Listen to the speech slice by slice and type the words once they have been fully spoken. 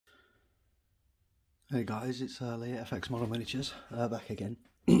Hey guys, it's Lee at FX Model Miniatures, back again.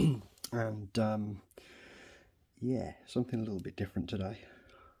 And yeah, something a little bit different today.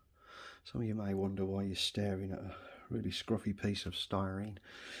 Some of you may wonder why you're staring at a really scruffy piece of styrene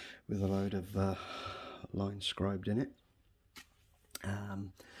with a load of lines scribed in it.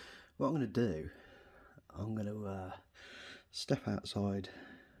 What I'm going to do, I'm going to step outside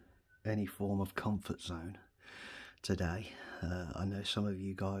any form of comfort zone today. I know some of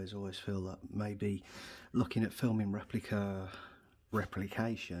you guys always feel that maybe looking at filming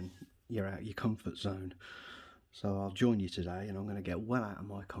replication, you're out of your comfort zone. So I'll join you today, and I'm going to get well out of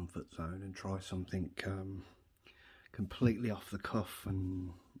my comfort zone and try something completely off the cuff,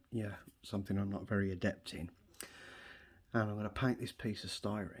 and yeah, something I'm not very adept in. And I'm going to paint this piece of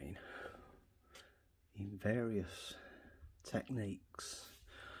styrene in various techniques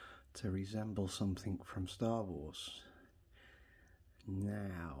to resemble something from Star Wars.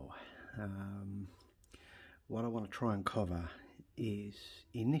 Now, what I want to try and cover is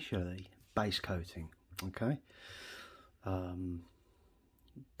initially base coating, okay?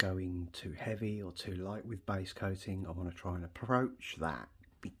 Going too heavy or too light with base coating, I want to try and approach that,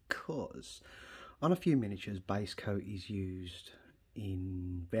 because on a few miniatures base coat is used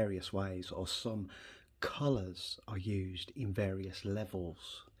in various ways, or some colours are used in various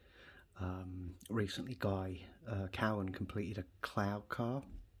levels. Recently Guy Cowan completed a cloud car,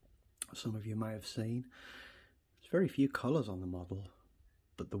 some of you may have seen. There's very few colours on the model,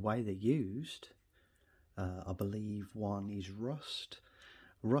 but the way they're used, I believe one is rust.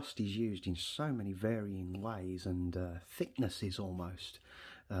 Rust is used in so many varying ways and thicknesses almost,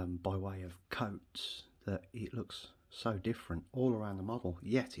 by way of coats, that it looks so different all around the model,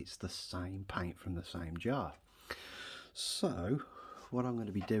 yet it's the same paint from the same jar. So what I'm going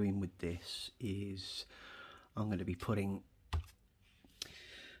to be doing with this is I'm going to be putting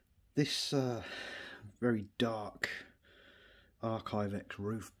this very dark Archive X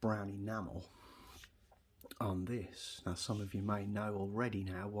Roof Brown enamel on this. Now some of you may know already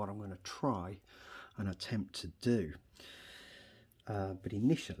now what I'm going to try and attempt to do, but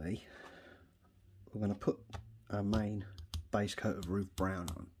initially we're going to put our main base coat of Roof Brown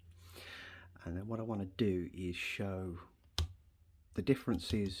on, and then what I want to do is show the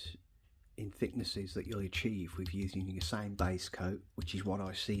differences in thicknesses that you'll achieve with using the same base coat, which is what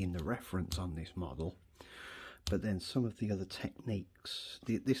I see in the reference on this model, but then some of the other techniques.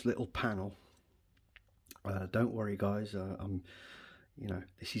 This little panel, don't worry guys, you know,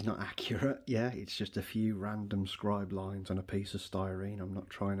 this is not accurate. Yeah, it's just a few random scribe lines on a piece of styrene. I'm not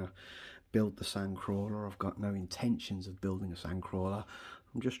trying to build the sandcrawler. I've got no intentions of building a sandcrawler.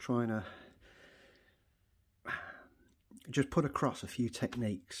 I'm just trying to put across a few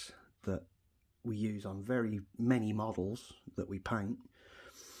techniques that we use on very many models that we paint.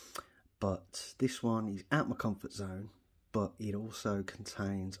 But this one is out my comfort zone, but it also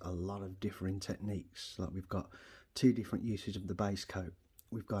contains a lot of different techniques. Like, we've got two different uses of the base coat.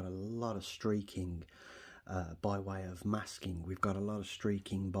 We've got a lot of streaking by way of masking. We've got a lot of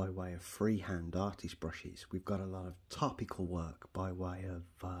streaking by way of freehand artist brushes. We've got a lot of topical work by way of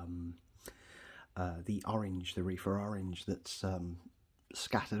the orange, the reefer orange, that's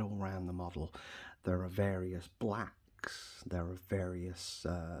scattered all around the model. There are various blacks, there are various,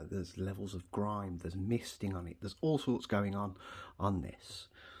 there's levels of grime, there's misting on it, there's all sorts going on this.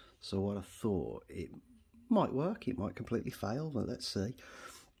 So what I thought, it might work, it might completely fail, but let's see.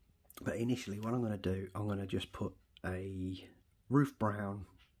 But initially what I'm going to do, I'm going to just put a Roof Brown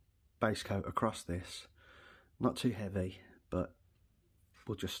base coat across this, not too heavy, but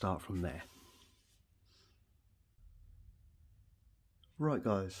we'll just start from there. Right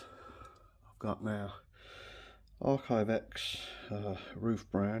guys, I've got now Archive X Roof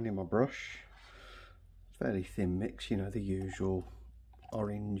Brown in my brush. Fairly thin mix, you know, the usual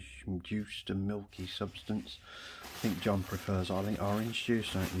orange juiced and milky substance. I think John prefers orange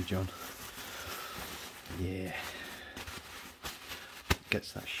juice, don't you, John? Yeah,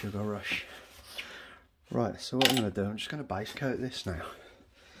 gets that sugar rush. Right, so what I'm going to do, I'm just going to base coat this now.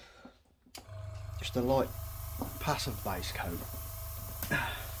 Just a light passive base coat.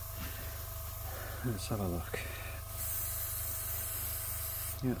 Let's have a look.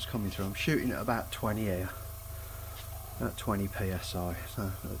 Yeah, it's coming through. I'm shooting at about 20 here, at 20 psi,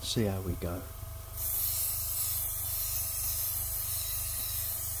 so let's see how we go.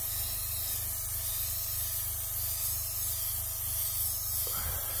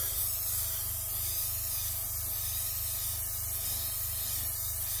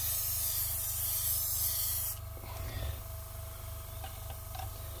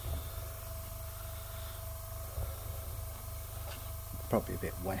 Probably a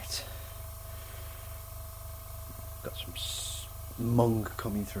bit wet. got some mung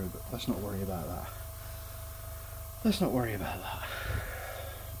coming through, but let's not worry about that. Let's not worry about that.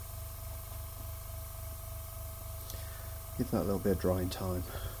 Give that a little bit of drying time.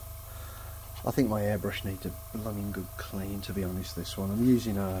 I think my airbrush needs a blooming good clean, to be honest, this one. I'm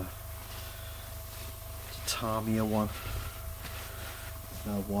using a Tamiya one,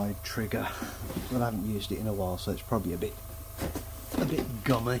 a wide trigger, but I haven't used it in a while, so it's probably a bit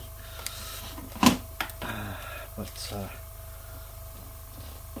gummy. But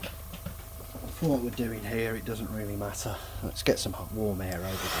for what we're doing here, it doesn't really matter. Let's get some hot warm air over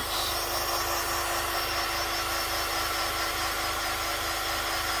this.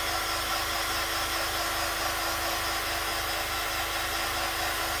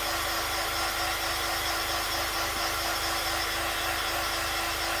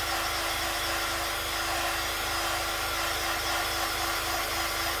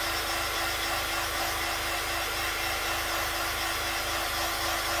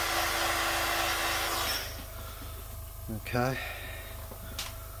 Okay,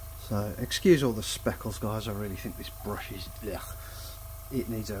 so excuse all the speckles, guys. I really think this brush is, it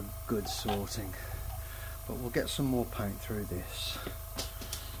needs a good sorting, but we'll get some more paint through this,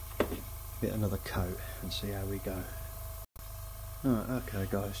 get another coat and see how we go. Alright, okay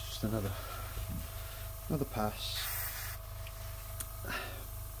guys, just another pass.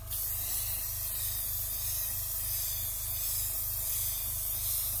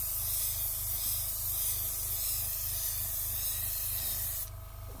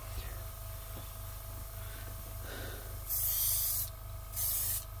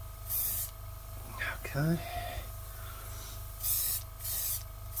 Okay.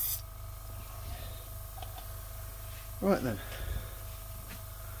 Right then,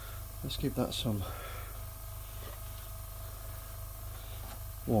 let's give that some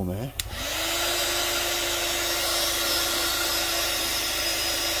warm air.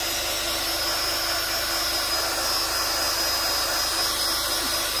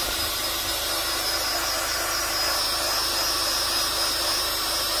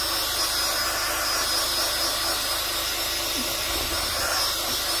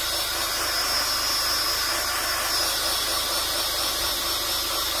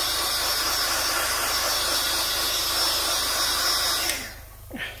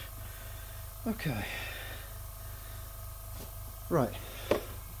 Okay, right,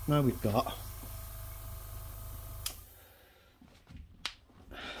 now we've got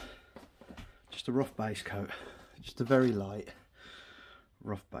just a rough base coat, just a very light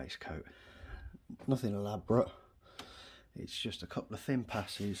rough base coat, nothing elaborate. It's just a couple of thin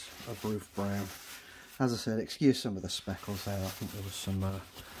passes of roof brown. As I said, excuse some of the speckles there. I think there was some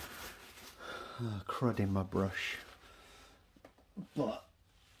crud in my brush, but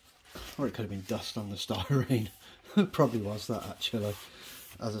or it could have been dust on the styrene. It probably was that, actually.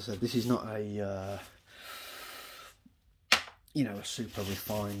 As I said, this is not a you know, a super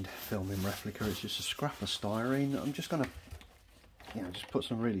refined filming replica. It's just a scrap of styrene. I'm just gonna, you know, just put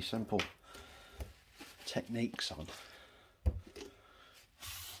some really simple techniques on,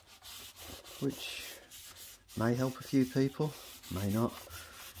 which may help a few people, may not.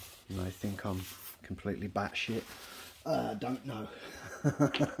 You may think I'm completely batshit. Don't know.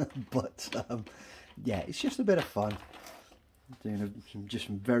 But yeah, it's just a bit of fun doing just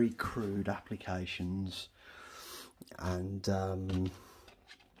some very crude applications. And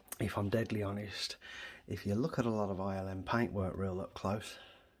if I'm deadly honest, if you look at a lot of ILM paintwork real up close,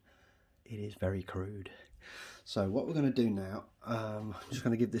 it is very crude. So what we're going to do now, I'm just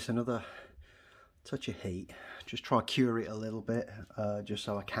going to give this another touch of heat, just try cure it a little bit, just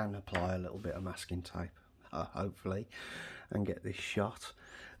so I can apply a little bit of masking tape, hopefully, and get this shot.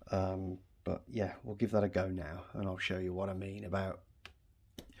 But yeah, we'll give that a go now, and I'll show you what I mean about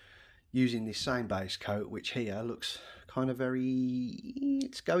using this same base coat, which here looks kind of very,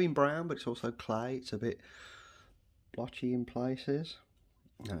 it's going brown, but it's also clay. It's a bit blotchy in places.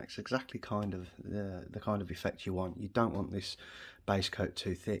 No, it's exactly kind of the kind of effect you want. You don't want this base coat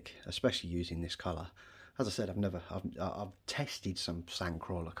too thick, especially using this colour. As I said, I've tested some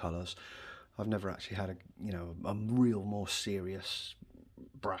sandcrawler colours. I've never actually had a real more serious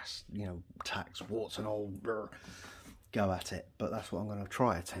brass, tacks, warts and all, go at it. But that's what I'm going to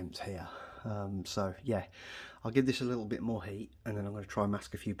try attempt here. So yeah, I'll give this a little bit more heat, and then I'm going to try and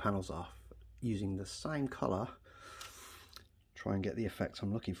mask a few panels off using the same colour. Try and get the effect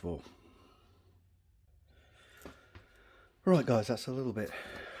I'm looking for. Right guys, that's a little bit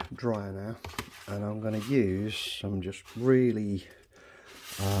drier now, and I'm going to use some just really,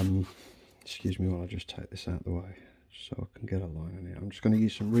 excuse me while I just take this out of the way so I can get a line on it. I'm just going to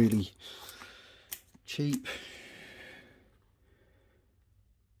use some really cheap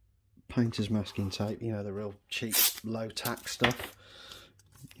painter's masking tape, you know, the real cheap low tack stuff.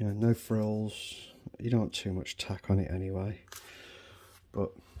 You know, no frills, you don't want too much tack on it anyway,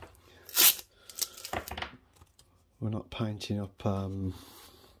 but we're not painting up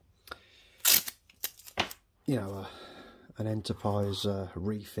you know, an Enterprise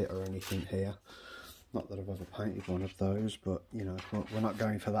refit or anything here. Not that I've ever painted one of those, but you know, we're not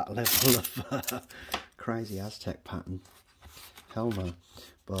going for that level of crazy Aztec pattern. Hell no.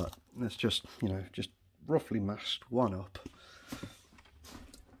 But let's just, you know, just roughly masked one up.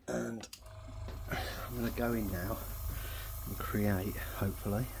 And I'm going to go in now and create,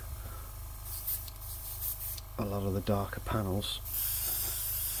 hopefully, a lot of the darker panels.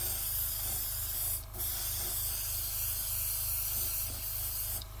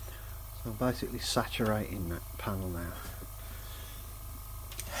 So I'm basically saturating that panel now.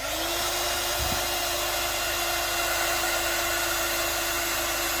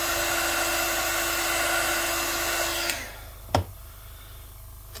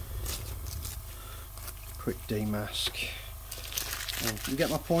 Quick demask. And you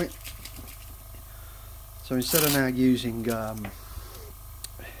get my point? So instead of now using the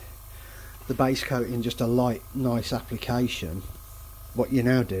base coat in just a light, nice application, what you're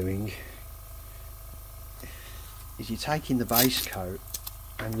now doing is you're taking the base coat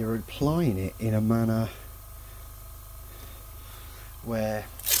and you're applying it in a manner where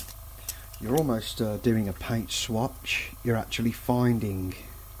you're almost doing a paint swatch. You're actually finding,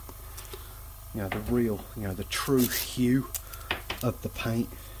 you know, the real, you know, the true hue of the paint,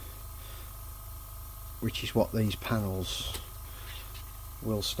 which is what these panels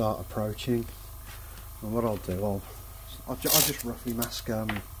will start approaching. And what I'll do, I'll just roughly mask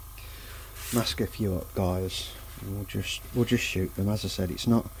a few up, guys, and we'll just shoot them. As I said, it's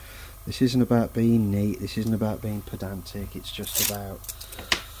not, this isn't about being neat, this isn't about being pedantic, it's just about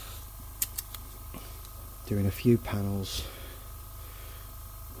doing a few panels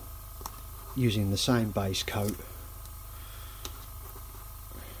using the same base coat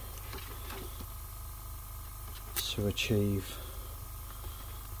to achieve,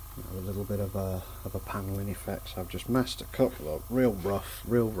 you know, a little bit of a paneling effect. So I've just masked a couple up, real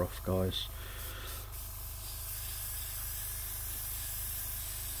rough, guys.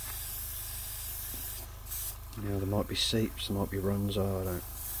 You know, there might be seeps, there might be runs. Oh,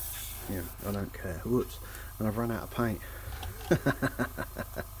 I don't care. Whoops! And I've run out of paint.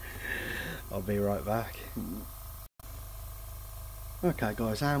 I'll be right back. Okay,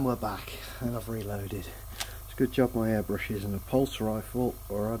 guys, and we're back, and I've reloaded. It's a good job my airbrush isn't a pulse rifle,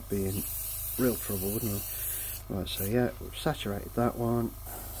 or I'd be in real trouble, wouldn't I? Right, so yeah, we've saturated that one.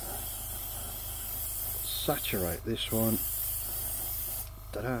 Saturate this one.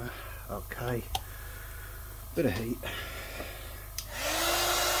 Ta-da! Okay. Bit of heat.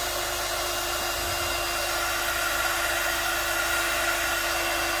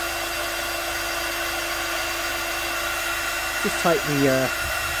 Just take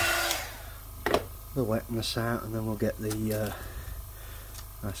the wetness out, and then we'll get the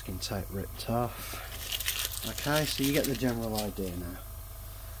masking tape ripped off. Okay, so you get the general idea now.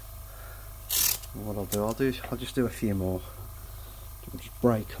 And what I'll just do a few more. We'll just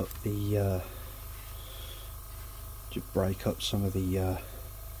break up the some of the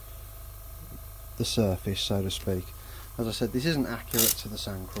surface, so to speak. As I said, this isn't accurate to the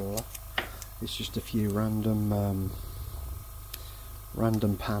sandcrawler. It's just a few random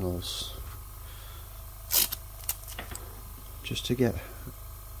panels, just to get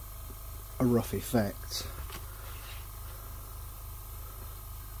a rough effect,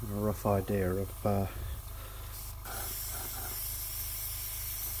 and a rough idea of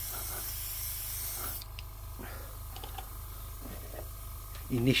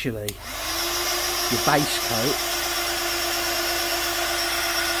initially your base coat,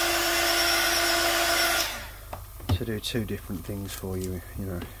 to do two different things for you, you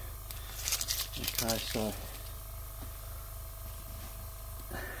know. Okay, so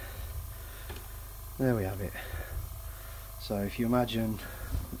there we have it. So if you imagine,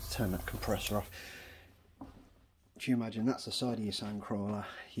 let's turn that compressor off. If you imagine that's the side of your sandcrawler,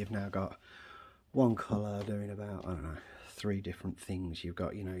 you've now got one colour doing about, I don't know, 3 different things. You've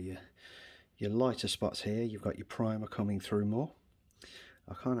got, you know, your lighter spots here, you've got your primer coming through more.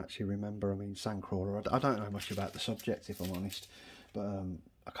 I can't actually remember, I mean, sandcrawler, I don't know much about the subject, if I'm honest, but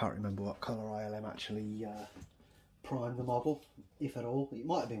I can't remember what colour ILM actually primed the model, if at all. It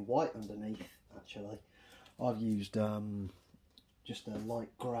might have been white underneath, actually. I've used just a light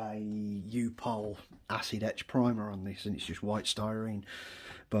grey U-Pol acid etch primer on this, and it's just white styrene.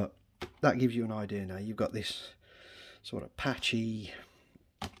 But that gives you an idea now. You've got this sort of patchy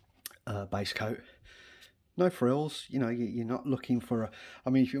base coat. No frills, you know, you're not looking for a... I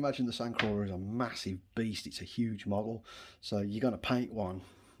mean, if you imagine the Sandcrawler is a massive beast, it's a huge model, so you're going to paint one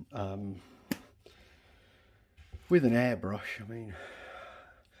with an airbrush. I mean,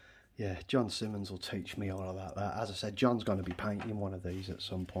 yeah, John Simmons will teach me all about that. As I said, John's going to be painting one of these at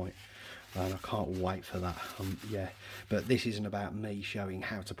some point, and I can't wait for that. Yeah, but this isn't about me showing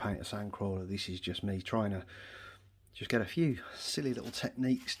how to paint a Sandcrawler. This is just me trying to just get a few silly little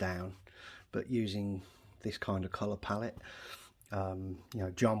techniques down, but using this kind of colour palette. You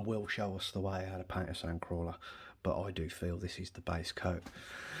know, John will show us the way how to paint a Sandcrawler, but I do feel this is the base coat.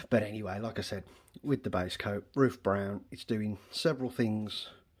 But anyway, like I said, with the base coat, roof brown, it's doing several things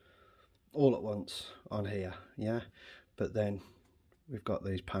all at once on here, yeah. But then we've got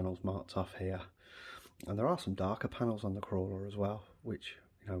these panels marked off here, and there are some darker panels on the crawler as well, which,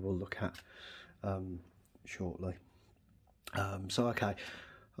 you know, we'll look at shortly. So okay,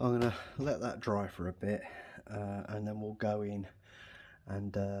 I'm gonna let that dry for a bit, and then we'll go in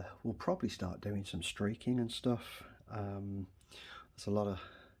and we'll probably start doing some streaking and stuff. There's a lot of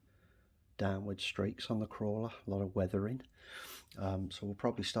downward streaks on the crawler, a lot of weathering, so we'll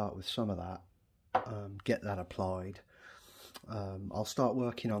probably start with some of that, get that applied. I'll start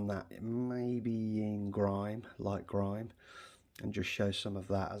working on that maybe in grime, light grime, and just show some of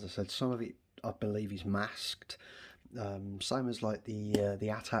that. As I said, some of it I believe is masked. Same as like the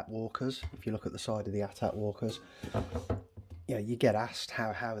ATAT walkers. If you look at the side of the ATAT walkers, you know, you get asked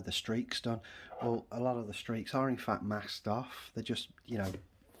how are the streaks done. Well, a lot of the streaks are in fact masked off. They're just, you know,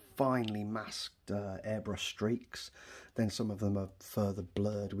 finely masked airbrush streaks. Then some of them are further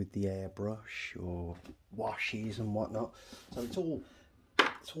blurred with the airbrush or washes and whatnot. So it's all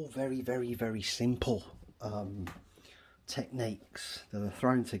very, very, very simple techniques that are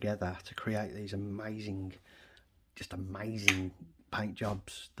thrown together to create these amazing, just amazing paint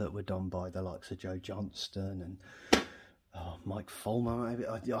jobs that were done by the likes of Joe Johnston and Mike Fulmer.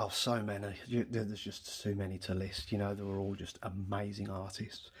 Oh, so many. There's just too many to list. You know, they were all just amazing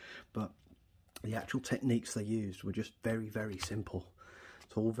artists, but the actual techniques they used were just very, very simple.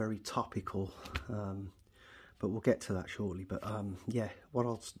 It's all very topical, but we'll get to that shortly. But yeah, what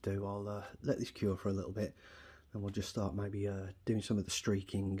I'll do, I'll let this cure for a little bit, and we'll just start maybe doing some of the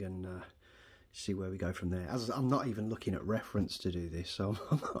streaking and see where we go from there. As I'm not even looking at reference to do this, so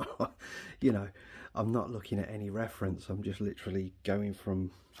you know, I'm not looking at any reference. I'm just literally going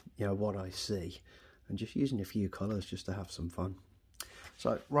from, you know, what I see and just using a few colours just to have some fun.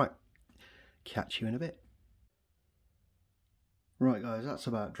 So right, catch you in a bit. Right guys, that's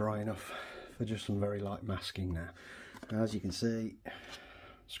about dry enough for just some very light masking now. As you can see,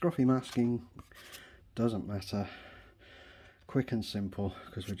 scruffy masking doesn't matter. Quick and simple,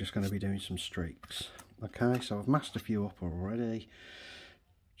 because we're just going to be doing some streaks. Okay, so I've masked a few up already.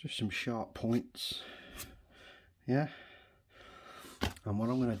 Just some sharp points. Yeah. And what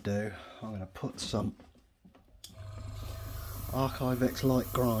I'm going to do, I'm going to put some Archive X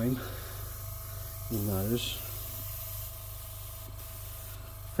Light Grime in those.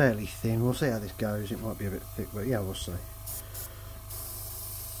 Fairly thin. We'll see how this goes. It might be a bit thick, but yeah, we'll see.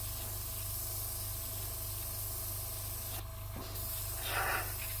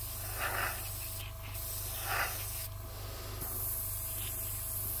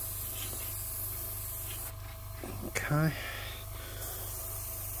 Okay.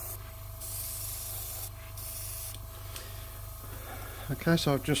 Okay,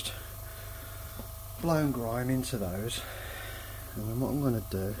 so I've just blown grime into those, and then what I'm going to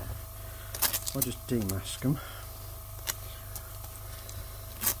do, I'll just demask them.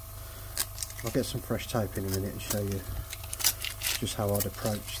 I'll get some fresh tape in a minute and show you just how I'd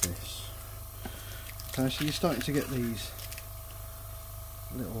approach this. Okay, so you're starting to get these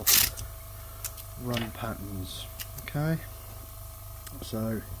little run patterns. Okay,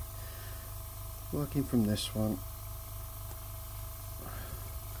 so working from this one,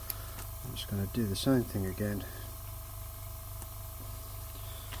 I'm just going to do the same thing again.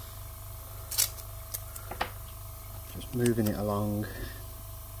 Just moving it along,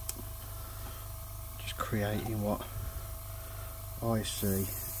 just creating what I see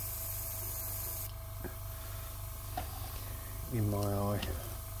in my eye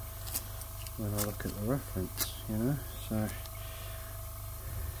when I look at the reference, you know. So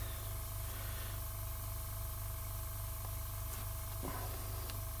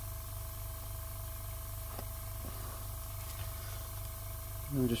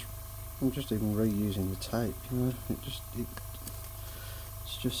I'm just even reusing the tape, you know. It's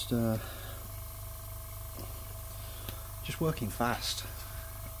just working fast.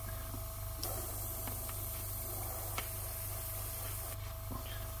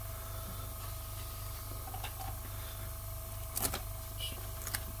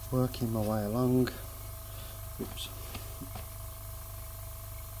 working my way along. Oops.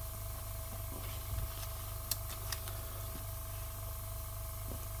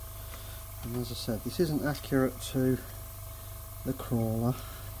 And as I said, this isn't accurate to the crawler.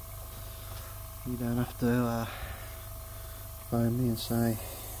 You don't have to phone me and say,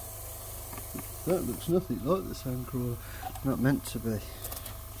 that looks nothing like the sand crawler. Not meant to be.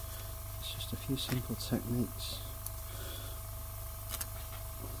 It's just a few simple techniques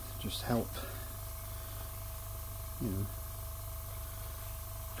to just help, you know,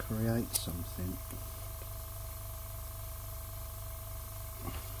 create something.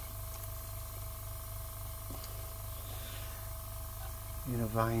 In a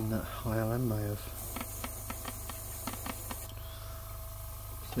vein that ILM may have.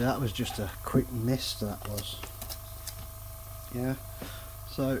 So that was just a quick miss, that was. Yeah,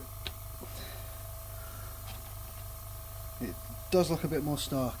 so it does look a bit more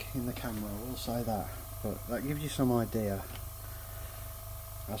stark in the camera, I will say that, but that gives you some idea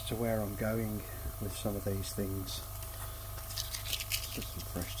as to where I'm going with some of these things. Just some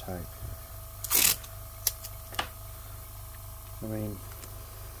fresh tape. I mean,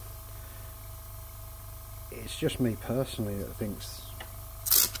 it's just me personally that thinks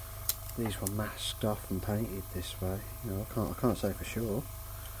these were masked off and painted this way. You know, I can't say for sure.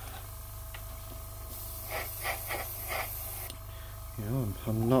 You know,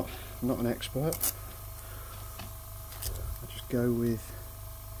 I'm not an expert. I just go with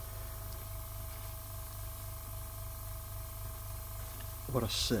what I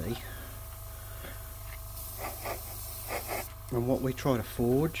see and what we try to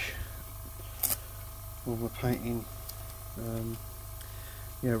forge when we're painting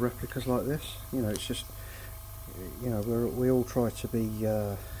you know, replicas like this. You know, it's just, you know, we all try to be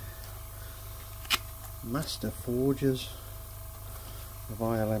master forgers of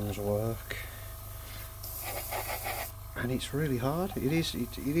ILM's work, and it's really hard. It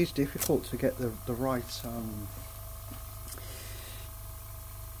is difficult to get the right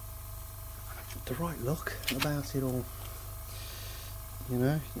look about it all. You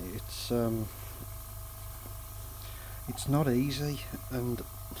know, it's not easy, and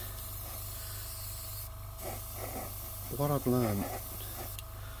what I've learned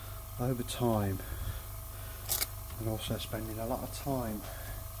over time, and also spending a lot of time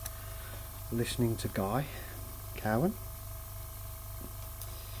listening to Guy Cowan,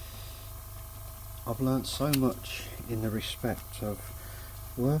 I've learnt so much in the respect of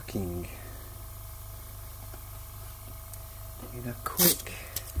working in a quick,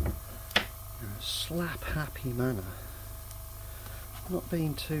 slap happy manner, not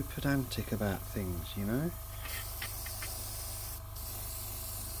being too pedantic about things, you know.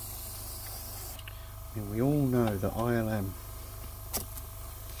 I mean, we all know that ILM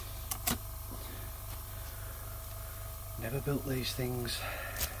never built these things.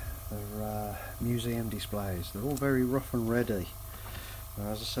 They're museum displays. They're all very rough and ready.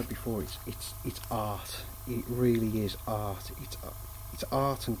 As I said before, it's art. It really is art. It's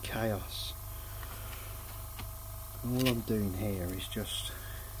art and chaos. And all I'm doing here is just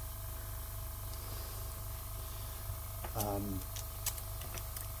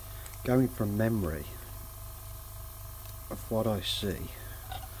going from memory of what I see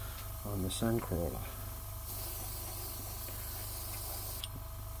on the sandcrawler.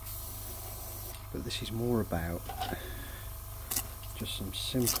 But this is more about just some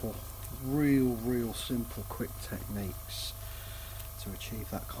simple, real simple quick techniques to achieve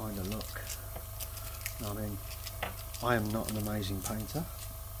that kind of look. I mean, I am not an amazing painter.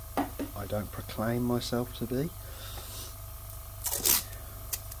 I don't proclaim myself to be,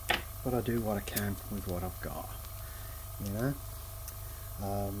 but I do what I can with what I've got, you know.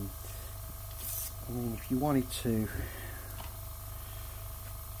 I mean, if you wanted to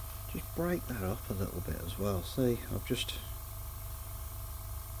just break that up a little bit as well. See, I've just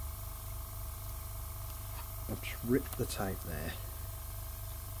ripped the tape there.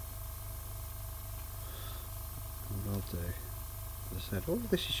 And I'll do, as I said, oh,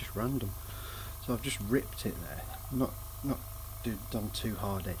 this is just random. So I've just ripped it there, not done too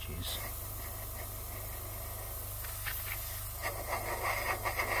hard edges.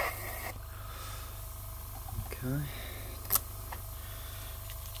 Okay.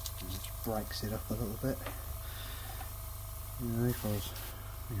 Just breaks it up a little bit. You know, if I was,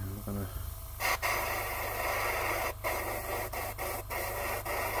 you know, I'm gonna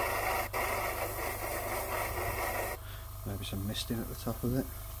maybe some misting at the top of it.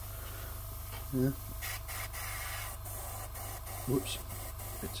 Yeah. Whoops,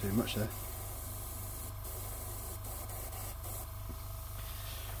 a bit too much there.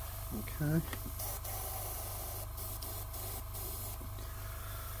 Okay.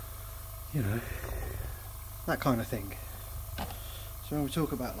 You know, that kind of thing. So when we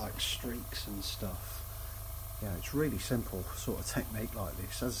talk about like streaks and stuff, yeah, it's really simple sort of technique like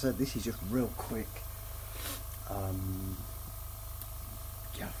this. As I said, this is just real quick,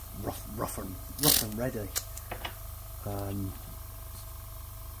 yeah, rough and ready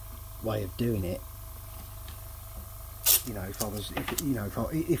way of doing it. You know, if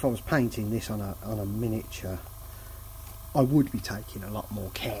I was painting this on a miniature, I would be taking a lot more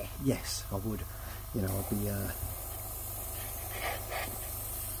care. Yes, I would. You know,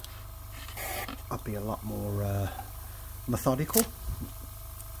 I'd be a lot more methodical.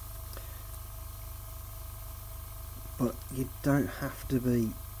 But you don't have to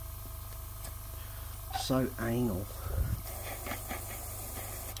be so anal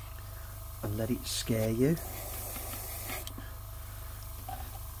and let it scare you.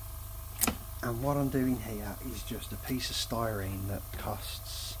 And what I'm doing here is just a piece of styrene that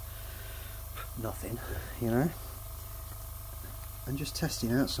costs nothing, you know, and just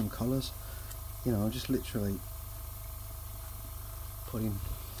testing out some colours. You know, I'm just literally putting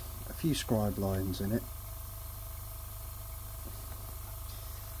a few scribe lines in it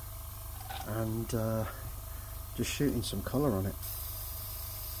and just shooting some colour on it.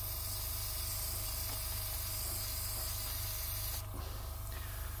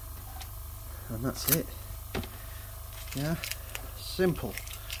 And that's it. Yeah, simple,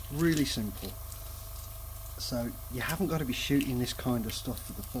 really simple. So you haven't got to be shooting this kind of stuff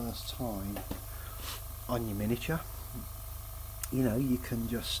for the first time on your miniature. You know, you can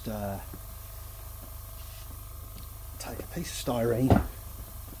just take a piece of styrene,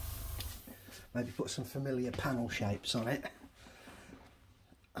 maybe put some familiar panel shapes on it,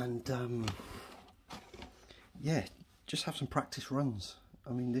 and yeah, just have some practice runs.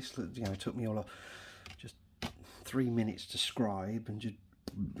 I mean, this, you know, took me all just 3 minutes to scribe, and just,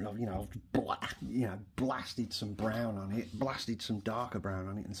 you know, blasted some brown on it, blasted some darker brown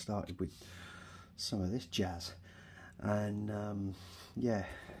on it, and started with some of this jazz. And yeah,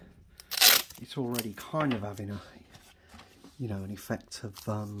 it's already kind of having a, you know, an effect of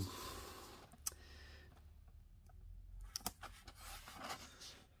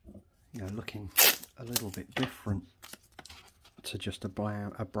you know, looking a little bit different to just a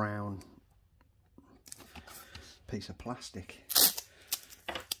brown piece of plastic.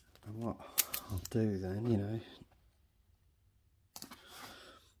 And what I'll do then, you know,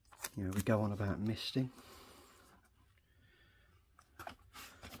 we go on about misting. I'll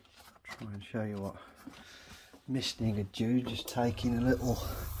try and show you what misting would do. Just taking a little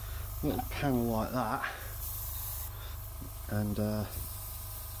panel like that and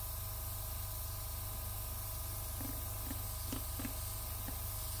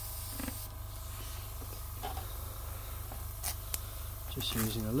just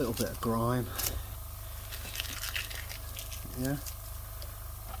using a little bit of grime, yeah.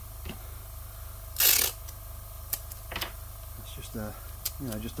 It's just a, you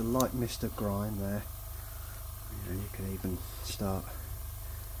know, just a light mist of grime there. You know, you can even start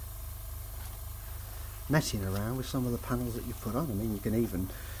messing around with some of the panels that you put on. I mean, you can even,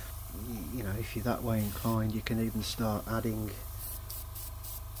 you know, if you're that way inclined, you can even start adding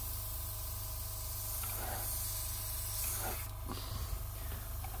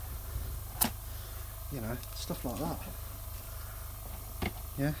you know, stuff like that.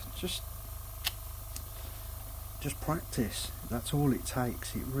 Yeah, just practice. That's all it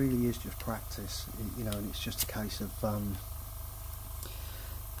takes. It really is just practice. You know, and it's just a case of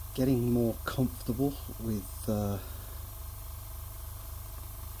getting more comfortable with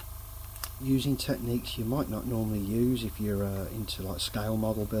using techniques you might not normally use if you're into like scale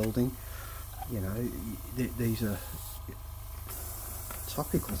model building. You know, these are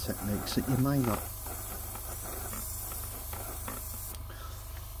topical techniques that you may not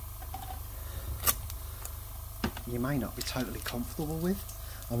be totally comfortable with.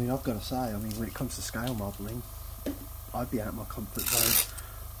 I mean, I've got to say, I mean, when it comes to scale modelling, I'd be out of my comfort zone.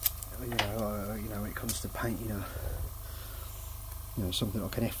 You know, when it comes to painting something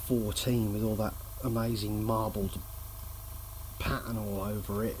like an F14 with all that amazing marbled pattern all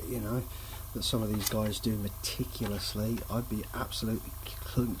over it, you know, that some of these guys do meticulously, I'd be absolutely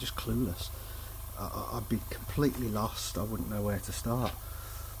just clueless. I'd be completely lost. I wouldn't know where to start.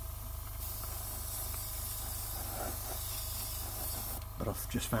 But I've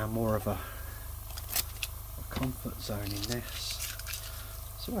just found more of a comfort zone in this.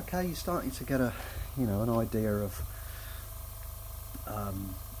 So okay, you're starting to get a, you know, an idea of,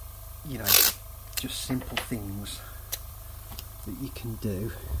 you know, just simple things that you can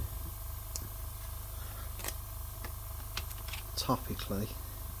do topically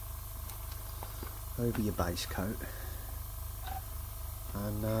over your base coat,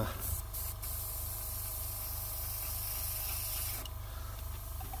 and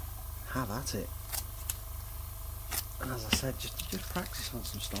have at it. And as I said, just practice on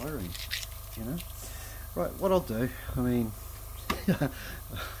some styrene, you know. Right, what I'll do, I mean,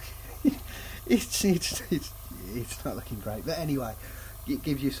 it's not looking great, but anyway, it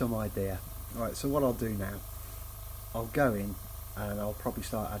gives you some idea. Right, so what I'll do now, I'll go in and I'll probably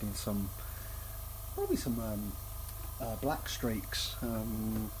start adding some black streaks. I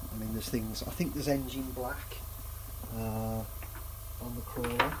mean, there's things, I think there's engine black on the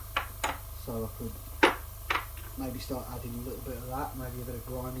crawler, so I could maybe start adding a little bit of that, maybe a bit of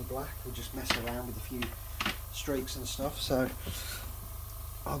grimy black. We'll just mess around with a few streaks and stuff. So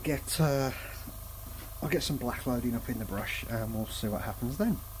I'll get some black loading up in the brush, and we'll see what happens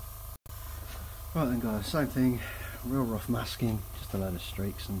then. Right then, guys, same thing, real rough masking, just a load of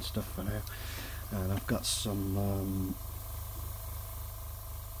streaks and stuff for now. And I've got some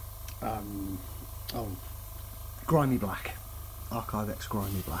grimy black, Archive X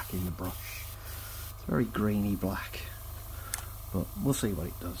grimy black in the brush. It's very greeny black, but we'll see what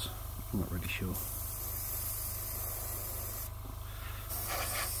it does. I'm not really sure.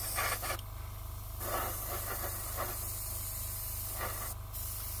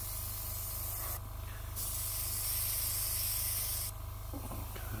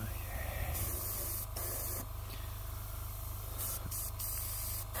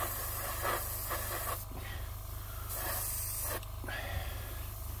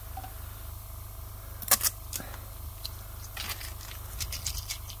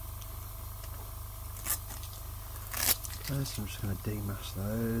 So I'm just going to demask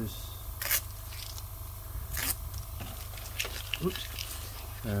those. Oops.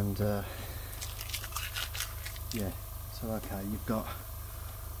 And yeah, so okay, you've got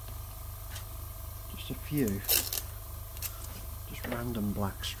just a few just random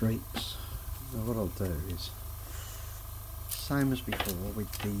black streaks. Now what I'll do is, same as before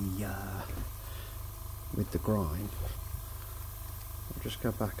with the grime, I'll just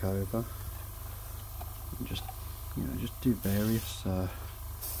go back over and just, you know, just do various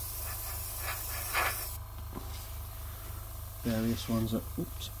ones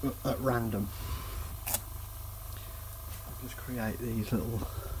at random. Just create these little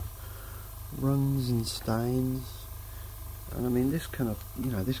runs and stains, and I mean this can,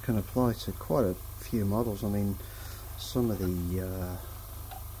 you know, this can apply to quite a few models. I mean, some of the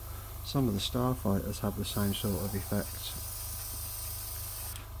starfighters have the same sort of effect,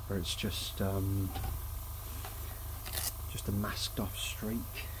 where it's just a masked off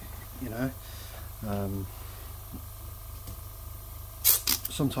streak, you know.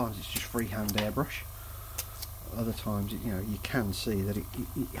 Sometimes it's just freehand airbrush. Other times, you know, you can see that it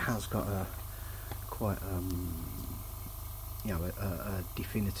has got a quite you know, a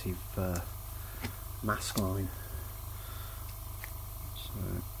definitive mask line. So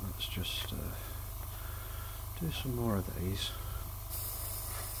let's just do some more of these.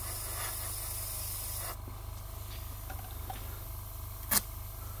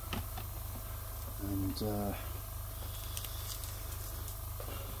 And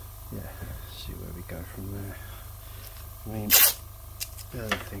yeah, see where we go from there. I mean, the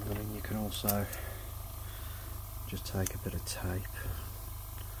other thing, I mean, you can also just take a bit of tape.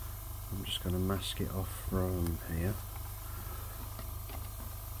 I'm just going to mask it off from here,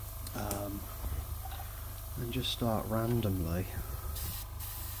 and just start randomly,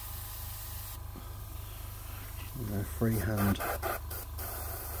 you know, freehand.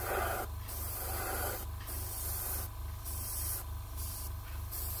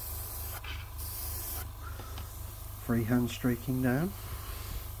 Freehand streaking down.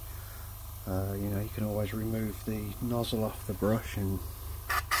 You know, you can always remove the nozzle off the brush and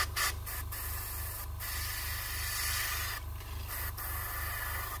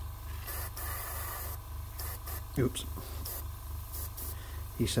oops,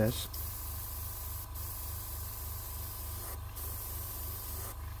 he says.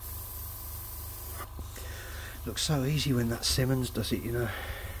 Looks so easy when that Simmons does it, you know.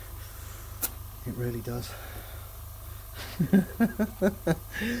 It really does.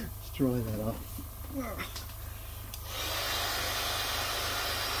 Let's dry that off.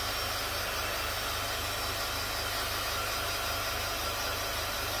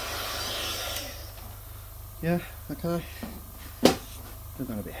 Yeah, okay. They've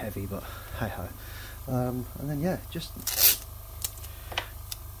gone a bit heavy, but hey ho. And then yeah, just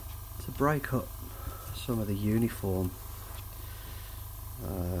to break up some of the uniform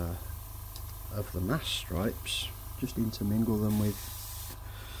of the mask stripes, just intermingle them with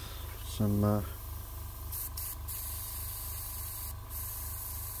some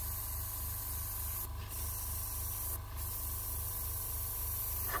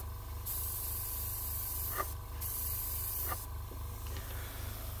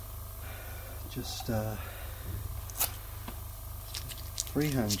just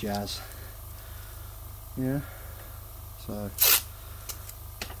freehand jazz, yeah, so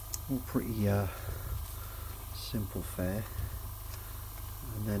all pretty simple fare.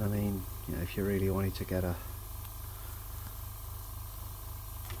 And then, I mean, you know, if you really wanted to get a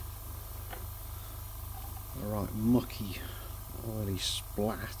right mucky oily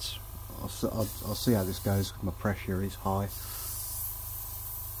splat, I'll see how this goes. My pressure is high.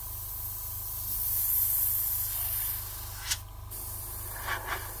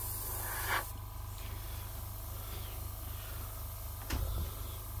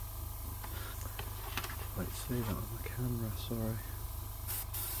 Wait, see that on the camera, sorry.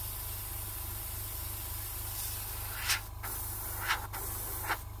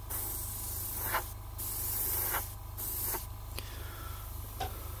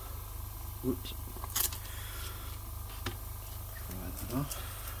 Whoops. Try that off.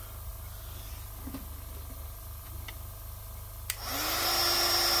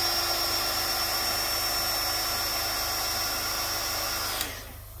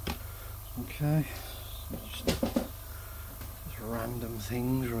 Okay, so just random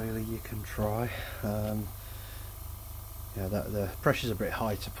things really you can try. Yeah, the pressure's a bit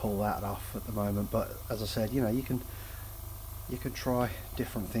high to pull that off at the moment, but as I said, you know, you can try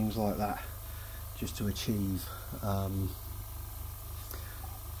different things like that just to achieve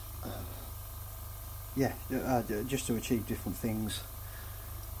just to achieve different things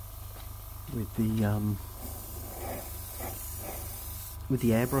with the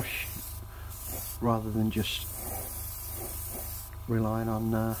airbrush, rather than just relying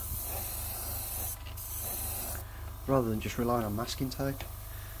on masking tape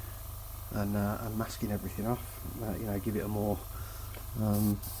and masking everything off. You know, give it a more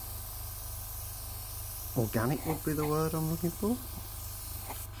organic would be the word I'm looking for.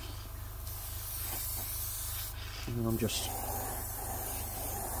 And I'm just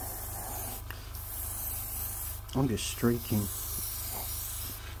streaking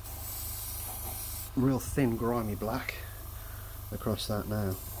real thin grimy black across that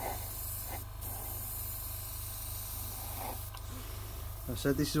now. I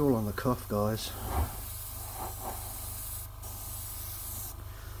said this is all on the cuff, guys.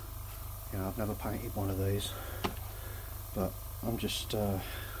 Yeah, I've never painted one of these, but I'm just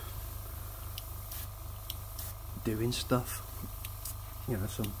doing stuff. You know,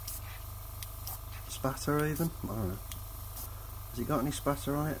 some spatter even. I don't know. Has it got any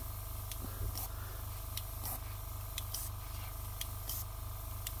spatter on it?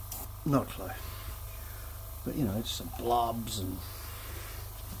 Not a clue. But you know, just some blobs, and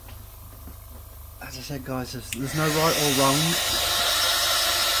as I said, guys, there's no right or wrong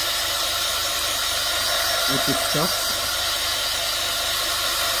with this stuff.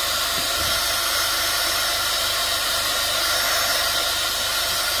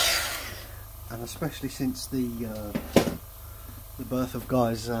 And especially since the birth of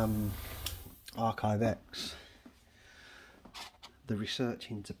Guy's Archive X, the research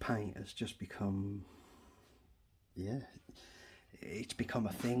into paint has just become, yeah, it's become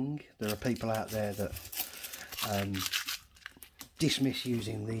a thing. There are people out there that dismiss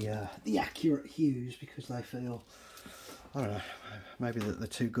using the accurate hues because they feel, I don't know, maybe that they're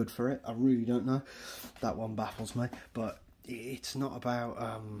too good for it. I really don't know. That one baffles me. But it's not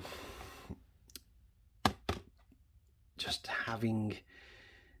about just having,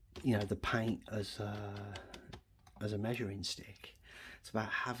 you know, the paint as a measuring stick. It's about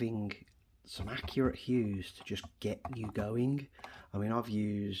having some accurate hues to just get you going. I mean, I've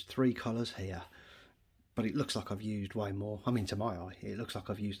used 3 colours here, but it looks like I've used way more. I mean, to my eye, it looks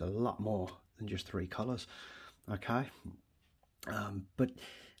like I've used a lot more than just 3 colours. Okay, but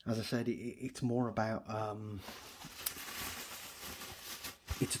as I said, it's more about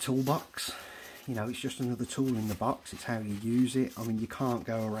it's a toolbox. You know, it's just another tool in the box. It's how you use it. I mean, you can't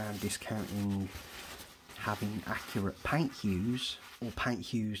go around discounting having accurate paint hues, or paint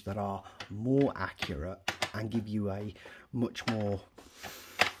hues that are more accurate and give you a much more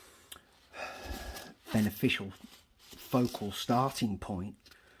beneficial focal starting point,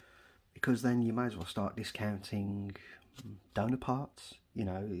 because then you may as well start discounting donor parts. You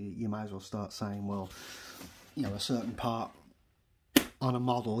know, you may as well start saying, well, you know, a certain part on a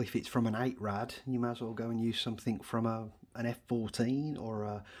model, if it's from an 8 rad, you might as well go and use something from a an F14 or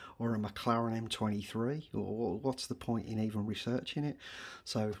a McLaren M23, or what's the point in even researching it?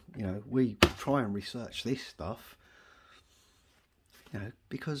 So, you know, we try and research this stuff, you know,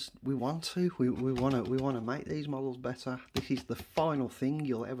 because we want to. We want to make these models better. This is the final thing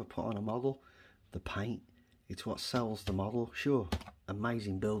you'll ever put on a model, the paint. It's what sells the model. Sure,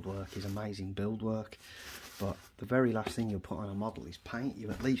 amazing build work is amazing build work, but the very last thing you'll put on a model is paint. You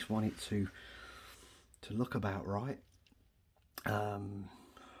at least want it to look about right. I'm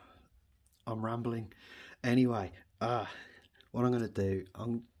rambling. Anyway, what I'm going to do,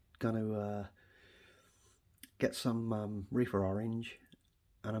 I'm going to get some Reefer Orange,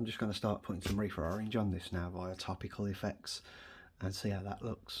 and I'm just going to start putting some Reefer Orange on this now via topical effects and see how that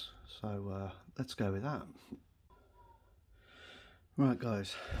looks. So let's go with that. Right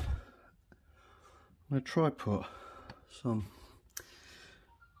guys, I'm going to try put some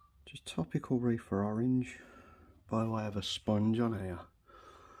just topical Reefer Orange by way of a sponge on here.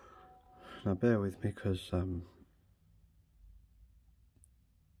 Now bear with me, because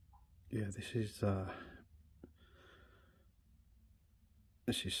yeah, this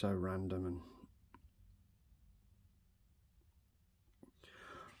is so random and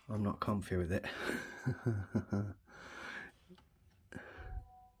I'm not comfy with it.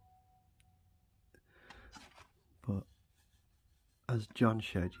 But as John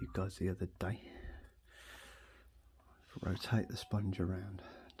showed you guys the other day, rotate the sponge around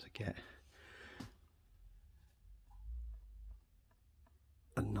to get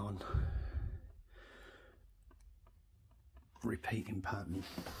a non-repeating pattern.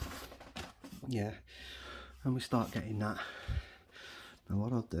 Yeah, and we start getting that. Now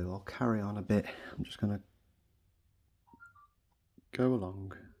what I'll do, I'll carry on a bit. I'm just going to go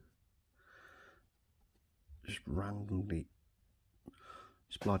along, just randomly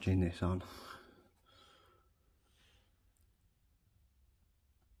splodging this on.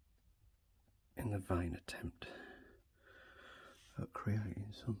 In the vain attempt at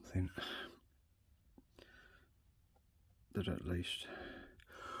creating something that at least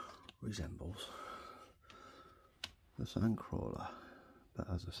resembles the sandcrawler. But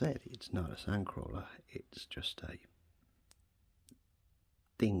as I said, it's not a sandcrawler, it's just a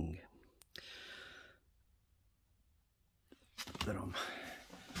thing that I'm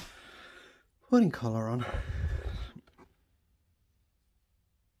putting colour on.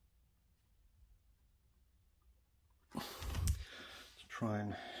 Try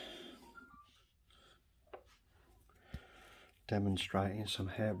and demonstrate in some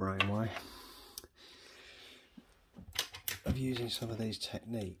harebrained way of using some of these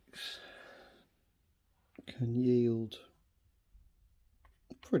techniques can yield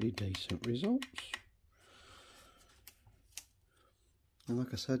pretty decent results. And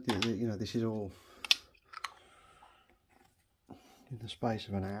like I said, you know, this is all in the space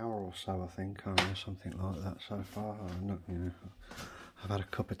of an hour or so, I think, or something like that so far. I'm not, you know, I've had a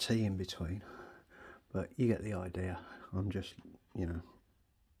cup of tea in between, but you get the idea. I'm just, you know,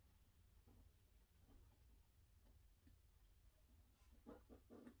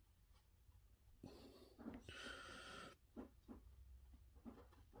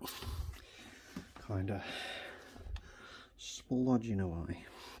 kind of splodging away.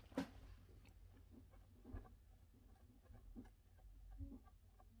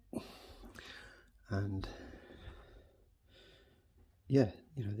 And yeah,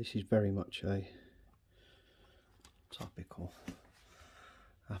 you know, this is very much a topical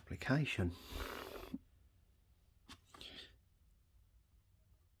application.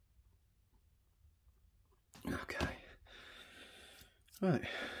 Okay, right,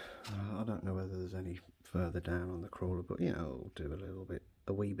 I don't know whether there's any further down on the crawler, but you know, I'll do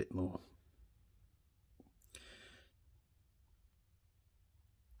a wee bit more.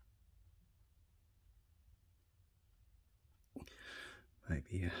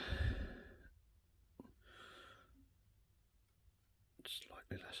 Maybe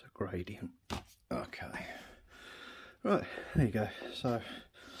slightly less a gradient. Okay, right, there you go. So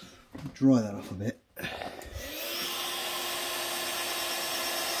dry that off a bit.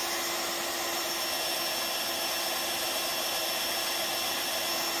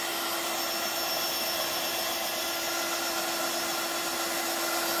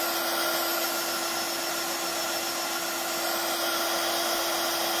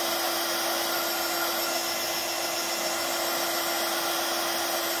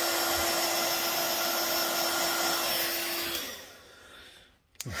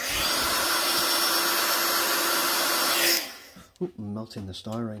 Ooh, melting the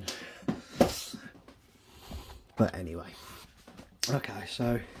styrene. But anyway, okay,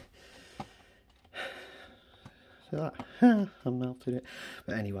 so See that? I melted it.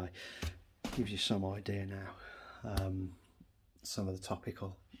 But anyway, gives you some idea now. Some of the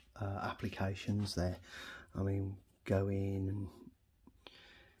topical applications there. I mean, go in and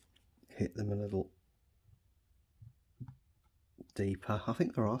hit them a little deeper. I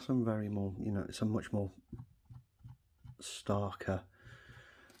think there are some very more, you know, some much more starker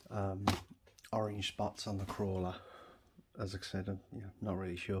orange spots on the crawler. As I said, I'm not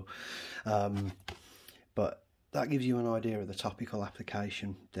really sure, but that gives you an idea of the topical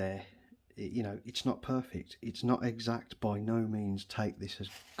application there. You know, it's not perfect, it's not exact by no means. Take this as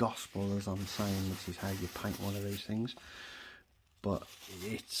gospel as I'm saying this is how you paint one of these things, but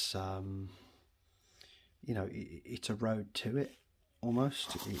it's you know, it's a road to it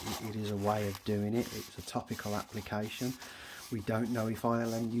almost. It is a way of doing it. It's a topical application. We don't know if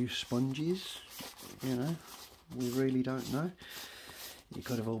ILM use sponges, you know, we really don't know. It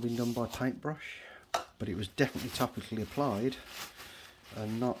could have all been done by paintbrush, but it was definitely topically applied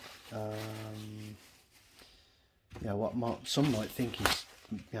and not you know, what some might think is,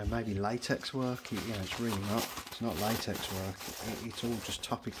 you know, maybe latex work. You know, it's really not. It's not latex work. It's all just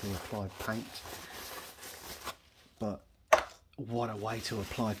topically applied paint. But what a way to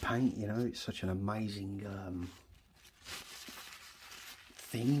apply paint, you know. It's such an amazing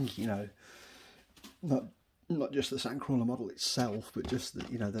thing, you know. Not just the sandcrawler model itself, but just the,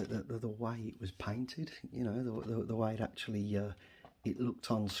 you know, the way it was painted, you know, the way it actually it looked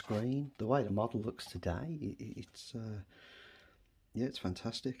on screen, the way the model looks today. It's yeah, it's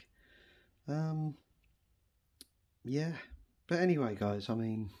fantastic. Yeah, but anyway, guys, I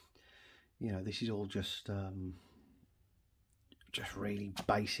mean, you know, this is all just really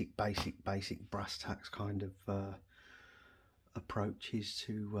basic brass tacks kind of approaches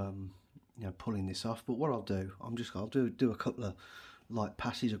to you know, pulling this off. But what I'll do, I'll do a couple of light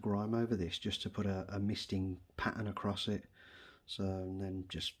passes of grime over this just to put a misting pattern across it. So, and then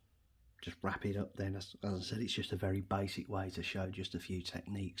just wrap it up then. As I said, it's just a very basic way to show just a few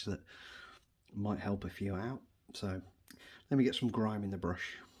techniques that might help a few out. So let me get some grime in the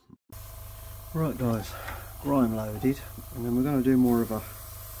brush. Right guys, grime loaded, and then we're going to do more of a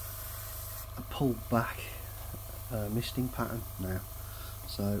pulled back misting pattern now.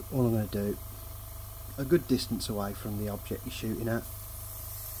 So all I'm going to do, a good distance away from the object you're shooting at,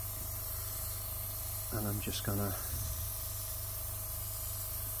 and I'm just going to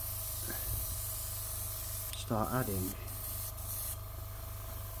start adding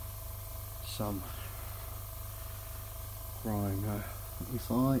some grime. Now,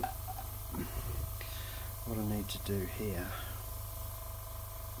 what I need to do here,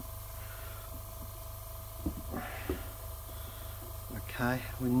 okay,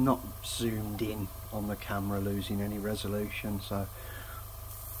 we're not zoomed in on the camera, losing any resolution, so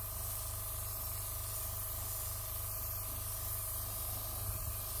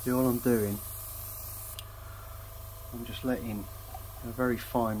see all I'm doing, I'm just letting a very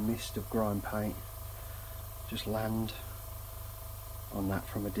fine mist of grime paint just land on that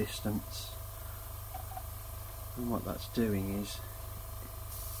from a distance. And what that's doing is,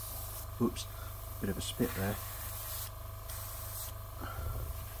 whoops, bit of a spit there.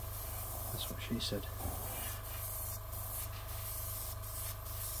 That's what she said.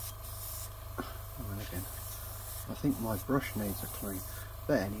 And again, I think my brush needs a clean.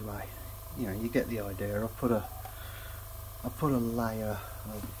 But anyway, you know, you get the idea. I put a layer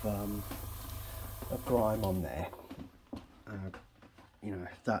of grime on there. You know,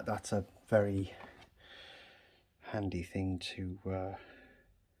 that's a very handy thing to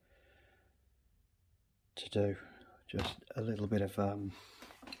do. Just a little bit of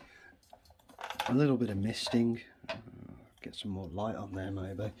misting. Get some more light on there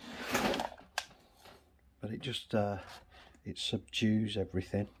maybe. But it just it subdues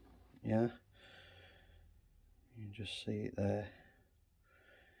everything. Yeah, you can just see it there.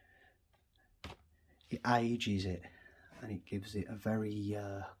 It ages it, and it gives it a very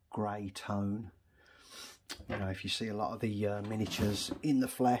grey tone. You know, if you see a lot of the miniatures in the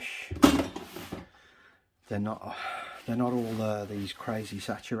flesh, they're not all these crazy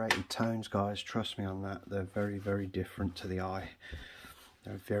saturated tones, guys. Trust me on that. They're very different to the eye.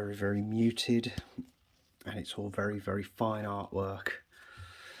 They're very muted, and it's all very fine artwork.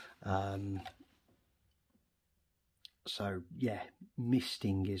 So yeah,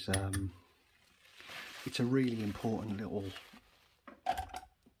 misting is it's a really important little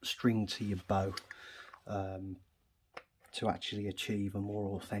string to your bow to actually achieve a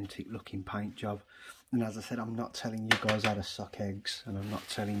more authentic looking paint job. And as I said, I'm not telling you guys how to suck eggs, and I'm not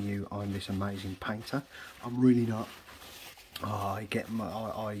telling you I'm this amazing painter. I'm really not. I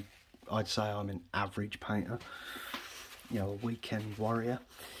I'd say I'm an average painter, you know, a weekend warrior.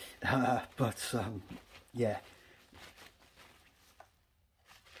 But yeah,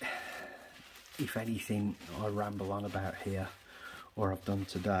 if anything I ramble on about here or I've done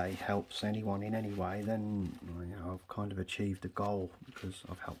today helps anyone in any way, then you know, I've kind of achieved a goal because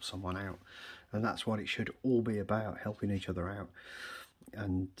I've helped someone out, and that's what it should all be about, helping each other out.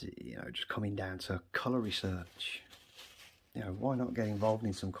 And you know, just coming down to colour research, you know, why not get involved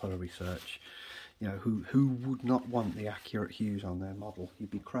in some colour research? You know, who would not want the accurate hues on their model? You'd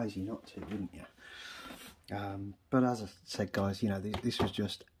be crazy not to, wouldn't you? But as I said, guys, you know, this was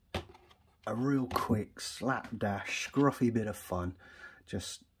just a real quick slapdash scruffy bit of fun,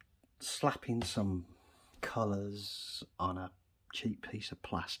 just slapping some colours on a cheap piece of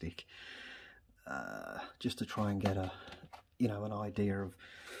plastic, just to try and get a, you know, an idea of,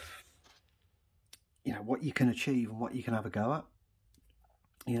 you know, what you can achieve and what you can have a go at.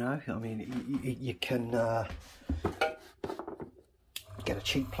 You know, I mean, you can get a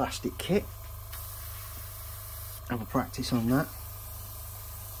cheap plastic kit, have a practice on that.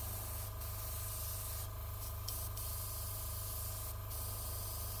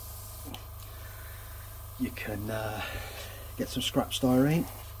 You can get some scrap styrene.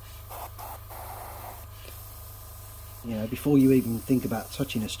 You know, before you even think about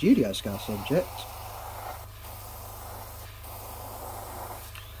touching a studio scale subject,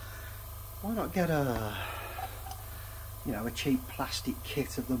 why not get a, you know, a cheap plastic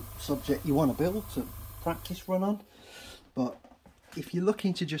kit of the subject you want to build to practice run on? But if you're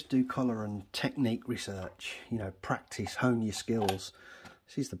looking to just do colour and technique research, you know, practice, hone your skills,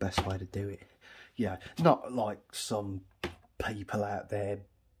 this is the best way to do it. Yeah, not like some people out there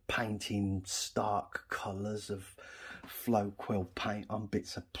painting stark colours of flow quill paint on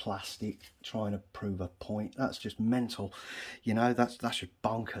bits of plastic trying to prove a point. That's just mental, you know, that's just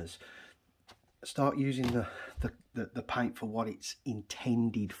bonkers. Start using the paint for what it's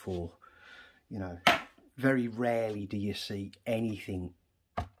intended for. You know, very rarely do you see anything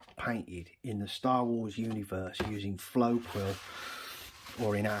painted in the Star Wars universe using flow quill,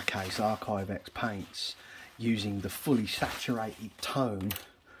 or in our case Archive-X paints, using the fully saturated tone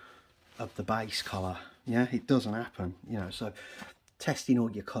of the base colour. Yeah, it doesn't happen, you know. So testing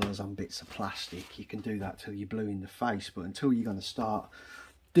all your colours on bits of plastic, you can do that till you're blue in the face, but until you're going to start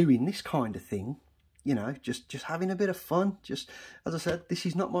doing this kind of thing, you know, just having a bit of fun. Just, as I said, this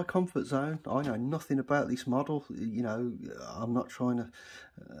is not my comfort zone. I know nothing about this model. You know, I'm not trying to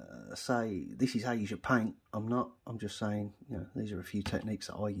say this is how you should paint. I'm not. I'm just saying, you know, these are a few techniques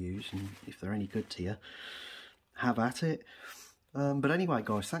that I use, and if they're any good to you, have at it. But anyway,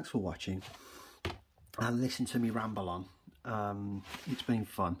 guys, thanks for watching and listen to me ramble on. It's been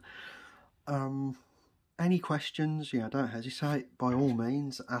fun. Any questions, you know, don't hesitate, by all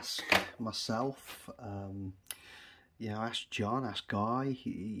means ask myself, you know, ask John, ask Guy.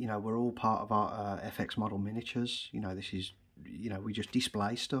 You know, we're all part of our FX Model Miniatures. You know, this is, you know, we just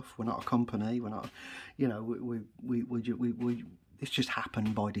display stuff. We're not a company, we're not, you know, we this just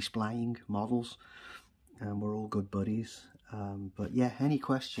happened by displaying models, and we're all good buddies. But yeah, any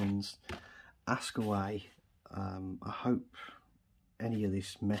questions, ask away. I hope any of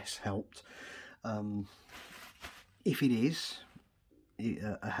this mess helped. If it is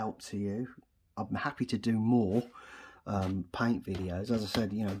a help to you, I'm happy to do more paint videos. As I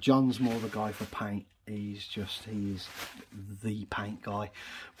said, you know, John's more the guy for paint. He's the paint guy.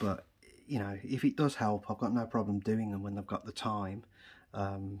 But you know, if it does help, I've got no problem doing them when they've got the time.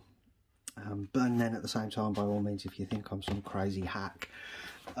 But then at the same time, by all means, if you think I'm some crazy hack,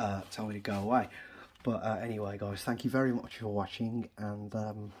 tell me to go away. But anyway, guys, thank you very much for watching, and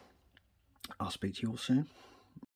I'll speak to you all soon.